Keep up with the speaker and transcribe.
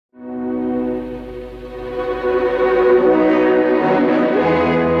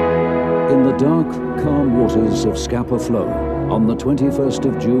dark, calm waters of Scapa Flow, on the 21st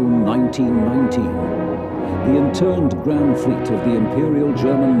of June 1919, the interned Grand Fleet of the Imperial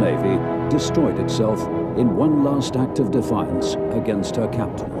German Navy destroyed itself in one last act of defiance against her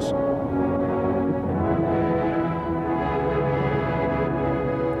captors.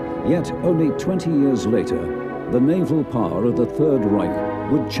 Yet, only 20 years later, the naval power of the Third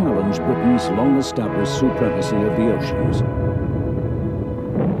Reich would challenge Britain's long-established supremacy of the oceans.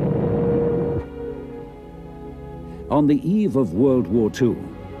 On the eve of World War II,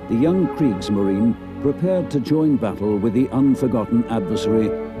 the young Kriegsmarine prepared to join battle with the unforgotten adversary,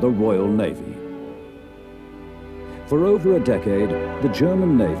 the Royal Navy. For over a decade, the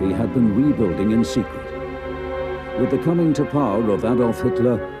German Navy had been rebuilding in secret. With the coming to power of Adolf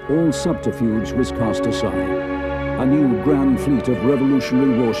Hitler, all subterfuge was cast aside. A new Grand Fleet of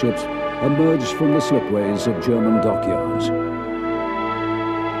revolutionary warships emerged from the slipways of German dockyards.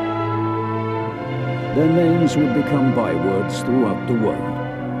 Their names would become bywords throughout the world.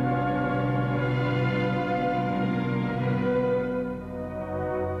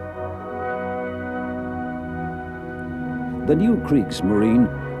 The new Kriegsmarine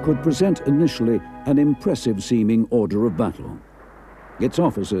could present initially an impressive-seeming order of battle. Its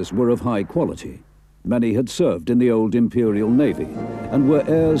officers were of high quality. Many had served in the old Imperial Navy and were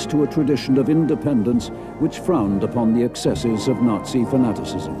heirs to a tradition of independence which frowned upon the excesses of Nazi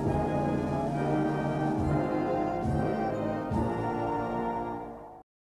fanaticism.